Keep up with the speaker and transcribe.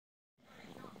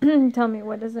Tell me,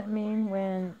 what does it mean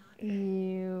when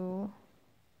you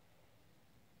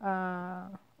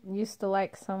used to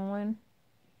like someone,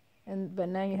 but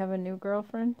now you have a new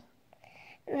girlfriend?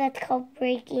 That's called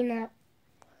breaking up.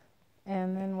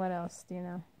 And then what else do you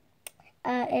know?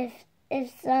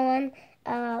 If someone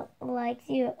likes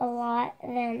you a lot,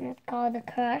 then it's called a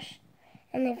crush.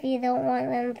 And if you don't want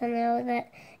them to know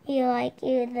that he like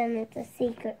you, then it's a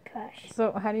secret crush.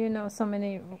 So how do you know so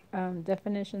many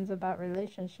definitions about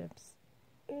relationships?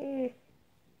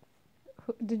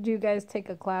 Did you guys take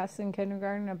a class in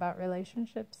kindergarten about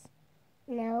relationships?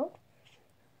 No.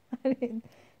 Did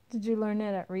you learn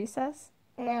it at recess?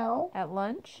 No. At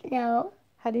lunch? No.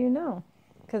 How do you know?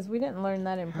 Because we didn't learn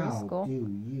that in preschool.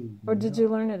 Or did you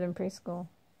learn it in preschool?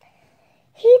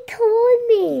 He told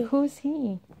me. Who's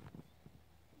he?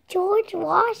 George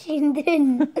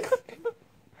Washington.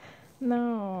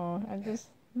 No, I'm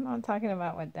not talking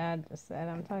about what Dad just said.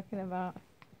 I'm talking about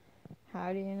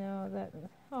how do you know that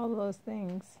all those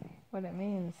things, what it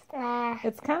means.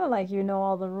 It's kind of like you know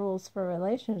all the rules for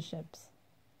relationships,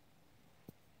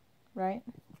 right?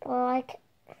 Well,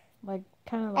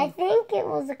 kind of I like think it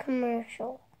was a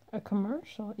commercial. a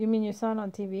commercial. You mean you saw it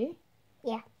on TV?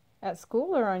 Yeah. At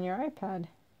school or on your iPad?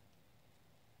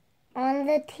 On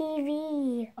the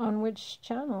TV. On which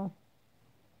channel?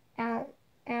 I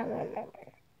don't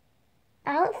remember.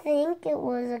 I don't think it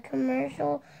was a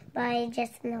commercial, but I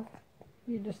just know.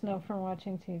 You just know from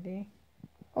watching TV?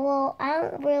 Well, I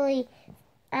don't really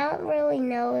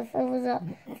know if it was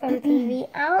from TV.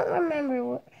 I don't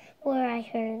remember where I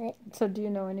heard it. So do you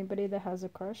know anybody that has a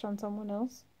crush on someone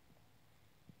else?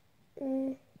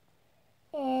 No.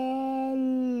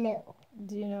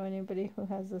 Do you know anybody who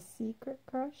has a secret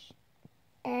crush?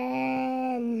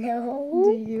 No.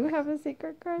 Do you have a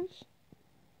secret crush?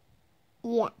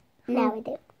 Yeah, now I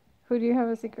do. Who do you have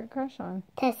a secret crush on?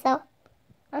 Tessa.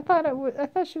 I thought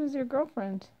she was your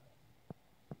girlfriend.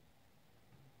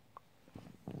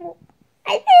 I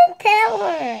didn't tell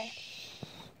her.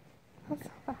 That's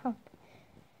loud.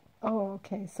 Oh,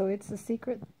 okay. So it's a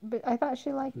secret. But I thought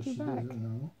she liked you back. Doesn't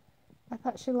know. I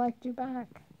thought she liked you back.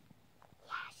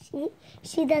 Yeah,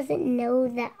 she doesn't know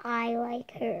that I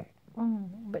like her.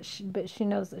 But she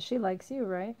knows that she likes you,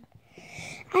 right?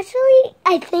 Actually,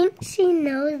 I think she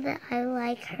knows that I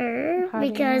like her How do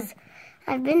you because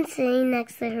I've been sitting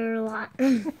next to her a lot.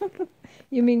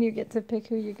 You mean you get to pick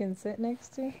who you can sit next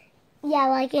to? Yeah,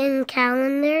 like in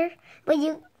calendar. But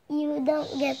you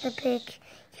don't get to pick.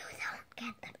 You don't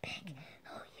get to pick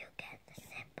who you get to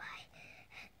sit by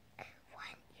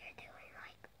when you're doing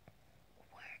like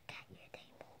work at your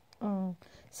table. Oh,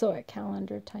 so at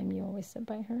calendar time you always sit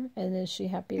by her? And is she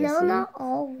happy to see you? No, not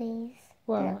always.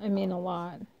 Well, I mean a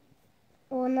lot.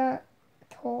 Well, not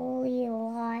totally a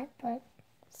lot, but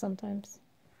Sometimes.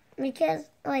 because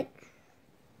like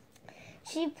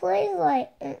she plays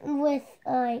like with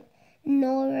like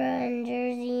Nora and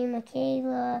Jersey,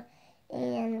 Michaela,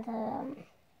 and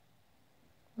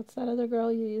What's that other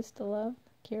girl you used to love?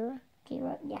 Kira?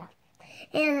 Kira, yeah.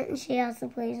 And she also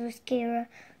plays with Kira.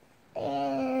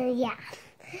 And yeah.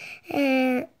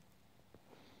 And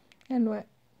what?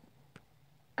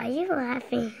 are you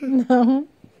laughing? No.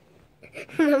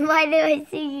 Why do I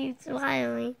see you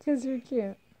smiling? Because you're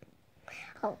cute.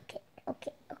 Okay.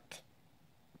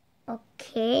 All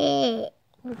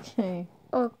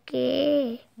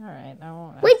right, I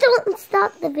won't. Wait, don't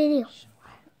stop the video.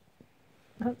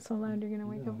 Not so loud, you're going to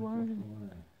wake up Lauren.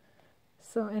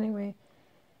 So anyway,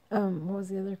 what was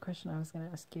the other question I was going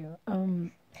to ask you?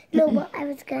 No, but I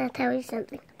was going to tell you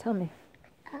something. Tell me.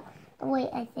 Wait,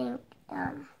 I think,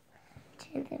 trying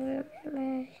to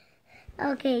remember.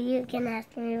 Okay, you can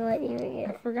ask me what you were going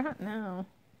I forgot now.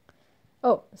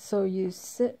 Oh, so you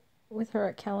sit with her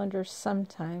at calendar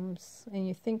sometimes, and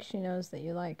you think she knows that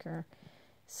you like her.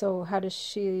 So how does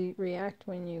she react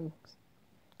when you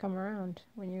come around,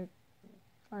 when you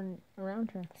are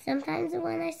around her? Sometimes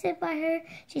when I sit by her,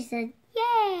 she says,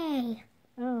 "Yay!"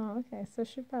 Oh, okay. So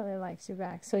she probably likes you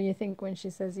back. So you think when she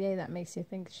says yay, that makes you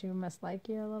think she must like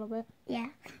you a little bit? Yeah.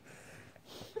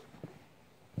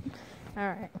 All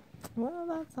right. Well,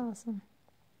 that's awesome.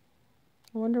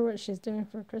 I wonder what she's doing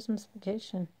for Christmas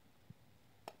vacation.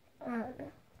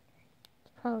 It's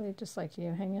probably just like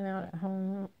you, hanging out at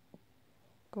home,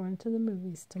 going to the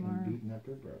movies tomorrow. And beating up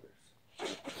her brothers.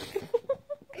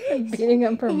 Beating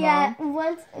up her mom. Yeah,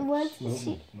 once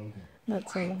she...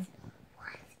 That's so long.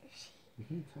 You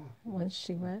can talk. Once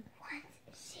she went.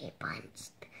 Once she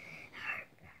punched her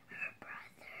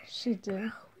brother. She did?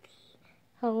 Brody.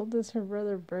 How old is her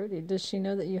brother Brody? Does she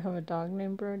know that you have a dog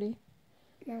named Brody?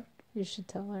 No. You should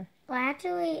tell her. Well,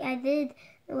 actually, I did,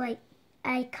 like,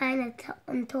 I kind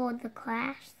of told the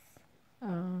class.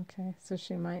 Oh, okay. So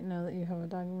she might know that you have a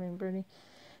dog named Birdie.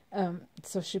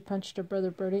 So she punched her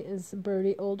brother Birdie. Is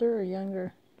Birdie older or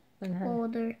younger than her?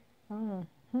 Older. Oh,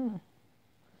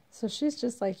 So she's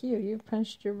just like you. You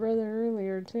punched your brother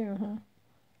earlier too, huh?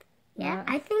 Yeah, Not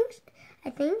I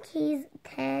think he's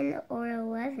 10 or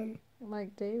 11.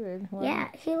 like David. Wow. Yeah,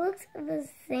 he looks the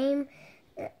same.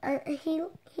 He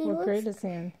What looks grade is he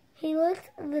in? he looks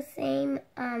the same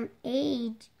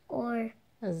age or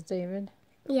As David.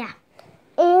 yeah,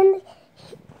 and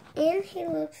he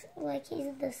looks like he's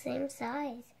the same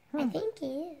size. I think he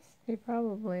is. He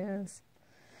probably is.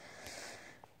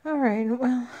 All right.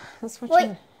 Well, let's watch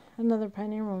Wait. another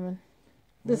Pioneer Woman.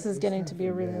 This is getting to be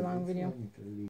a really long video.